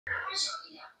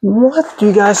What do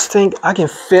you guys think I can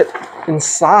fit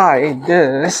inside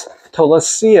this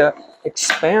Tolaccea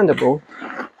expandable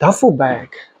duffel bag?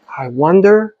 I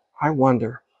wonder.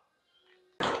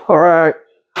 All right.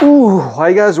 Ooh, are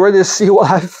you guys ready to see what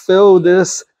I filled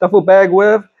this duffel bag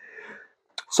with?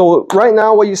 So right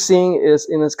now what you're seeing is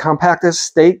in its compacted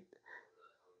state,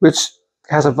 which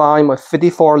has a volume of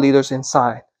 54 liters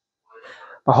inside.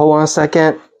 But hold on a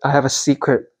second, I have a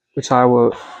secret, which I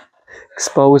will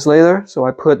expose later. So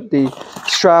I put the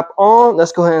strap on.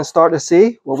 Let's go ahead and start to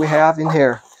see what we have in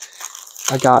here.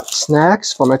 I got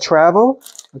snacks for my travel.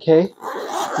 Okay.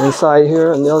 Inside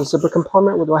here, another zipper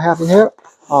compartment. What do I have in here?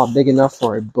 Oh, big enough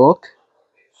for a book.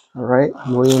 All right,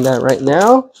 I'm reading that right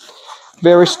now.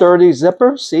 Very sturdy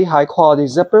zippers. See, high quality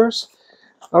zippers.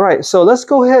 All right, so let's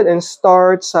go ahead and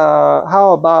start.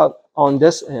 How about on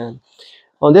this end?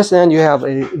 On this end, you have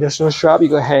an additional strap. You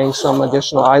can hang some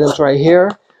additional items right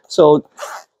here. So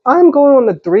I'm going on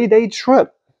a 3-day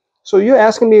trip. So you're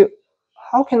asking me,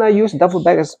 how can I use duffel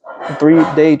bag as a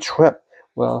 3-day trip?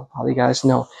 Well, how do you guys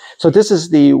know? So this is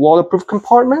the waterproof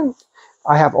compartment.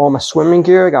 I have all my swimming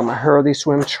gear. I got my Hurley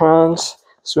swim trunks,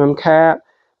 swim cap,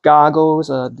 goggles,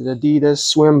 the Adidas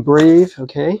swim brief.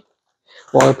 Okay,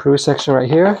 waterproof section right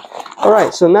here. All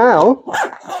right, so now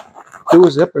dual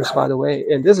zippers, by the way,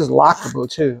 and this is lockable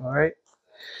too. All right.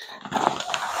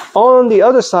 On the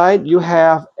other side, you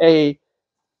have a,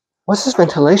 what's this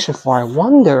ventilation for? I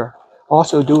wonder.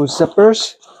 Also dual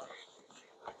zippers.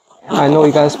 I know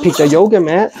you guys picked a yoga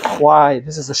mat. Why?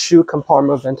 This is a shoe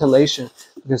compartment ventilation.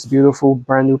 This beautiful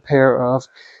brand new pair of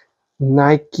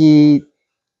Nike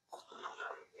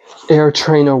Air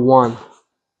Trainer 1.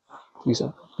 These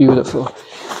are beautiful.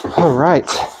 All right.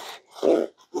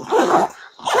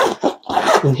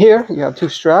 In here, you have 2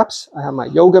 straps. I have my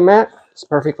yoga mat. It's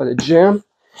perfect for the gym.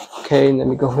 Okay, let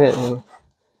me go ahead and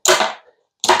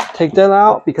take that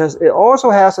out because it also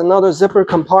has another zipper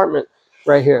compartment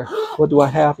right here. What do I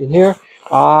have in here?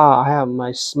 I have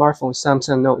my smartphone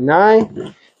Samsung Note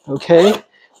 9. Okay,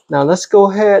 now let's go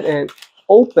ahead and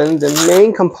open the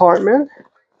main compartment.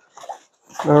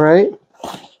 All right.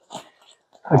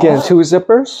 Again, 2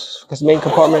 zippers because main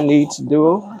compartment needs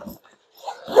dual.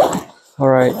 All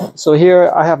right, so here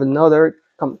I have another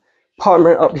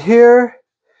compartment up here.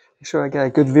 Make sure I get a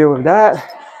good view of that.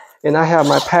 And I have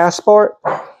my passport.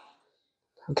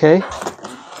 Okay,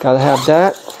 gotta have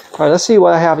that. All right, let's see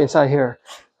what I have inside here.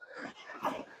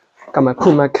 Got my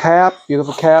Puma cap,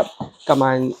 beautiful cap. Got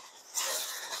my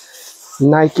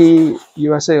Nike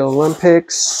USA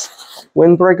Olympics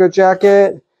windbreaker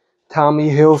jacket, Tommy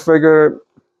Hilfiger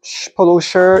polo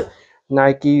shirt,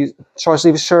 Nike short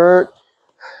sleeve shirt,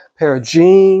 pair of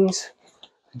jeans,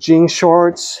 jean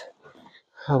shorts.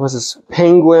 What's this?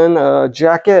 Penguin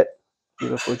jacket,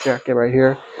 beautiful jacket right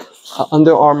here.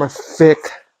 Under Armour thick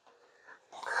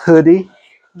hoodie,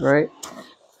 right?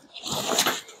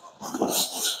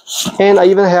 And I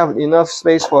even have enough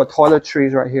space for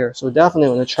toiletries right here. So definitely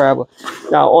on the travel.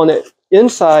 Now on the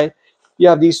inside, you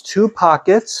have these 2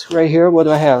 pockets right here. What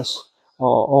do I have?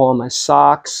 All my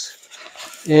socks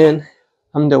and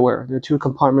underwear. There are 2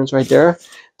 compartments right there.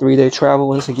 3-day travel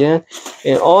once again.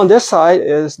 And on this side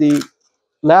is the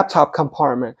laptop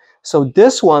compartment. So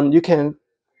this one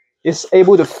it's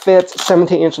able to fit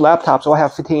 17-inch laptop. So I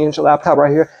have 15-inch laptop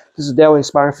right here. This is Dell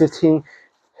Inspire 15-inch,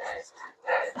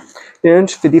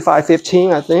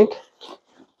 5515, I think.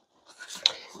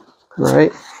 All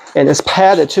right, and it's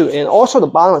padded too, and also the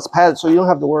bottom is padded, so you don't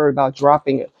have to worry about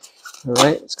dropping it. All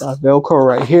right, it's got Velcro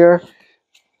right here.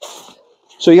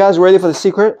 So you guys ready for the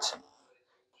secret?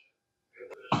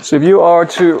 So if you are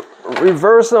to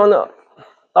reverse on the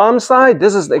arm side,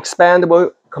 this is the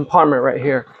expandable compartment right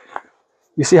here.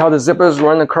 You see how the zippers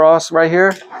run across right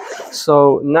here?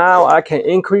 So now I can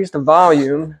increase the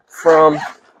volume from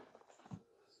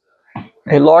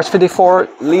a large 54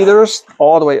 liters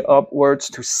all the way upwards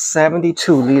to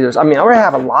 72 liters. I mean, I already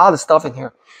have a lot of stuff in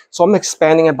here, so I'm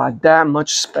expanding it by that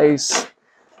much space.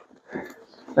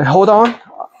 And hold on,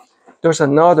 there's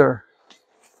another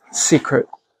secret.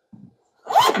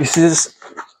 You see this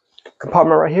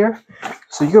compartment right here?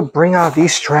 So you can bring out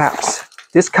these straps.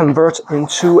 This converts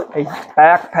into a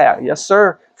backpack. Yes,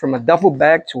 sir. From a duffel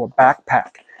bag to a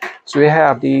backpack. So we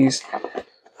have these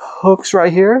hooks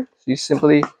right here. You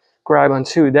simply grab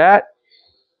onto that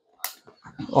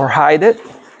or hide it.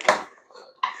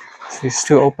 These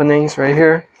 2 openings right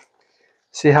here.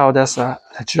 See how that's an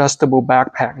adjustable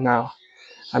backpack now.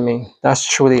 I mean, that's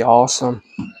truly awesome.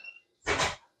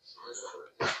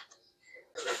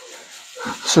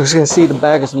 So as you can see, the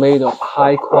bag is made of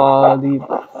high quality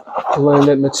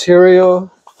blended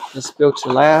material. It's built to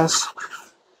last.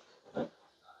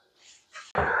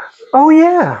 Oh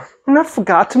yeah, and I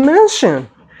forgot to mention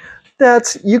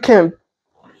that you can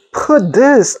put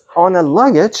this on a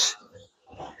luggage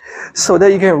so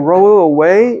that you can roll it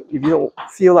away if you don't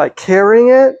feel like carrying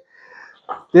it.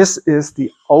 This is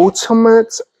the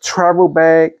ultimate travel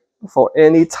bag for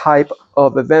any type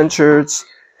of adventures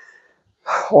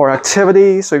or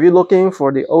activity. So if you're looking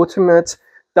for the ultimate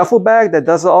duffel bag that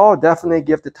does it all, definitely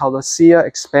give the Tolaccea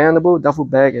expandable duffel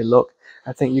bag a look.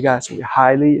 I think you guys will be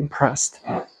highly impressed.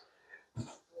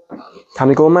 Time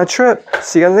to go on my trip.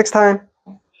 See you guys next time.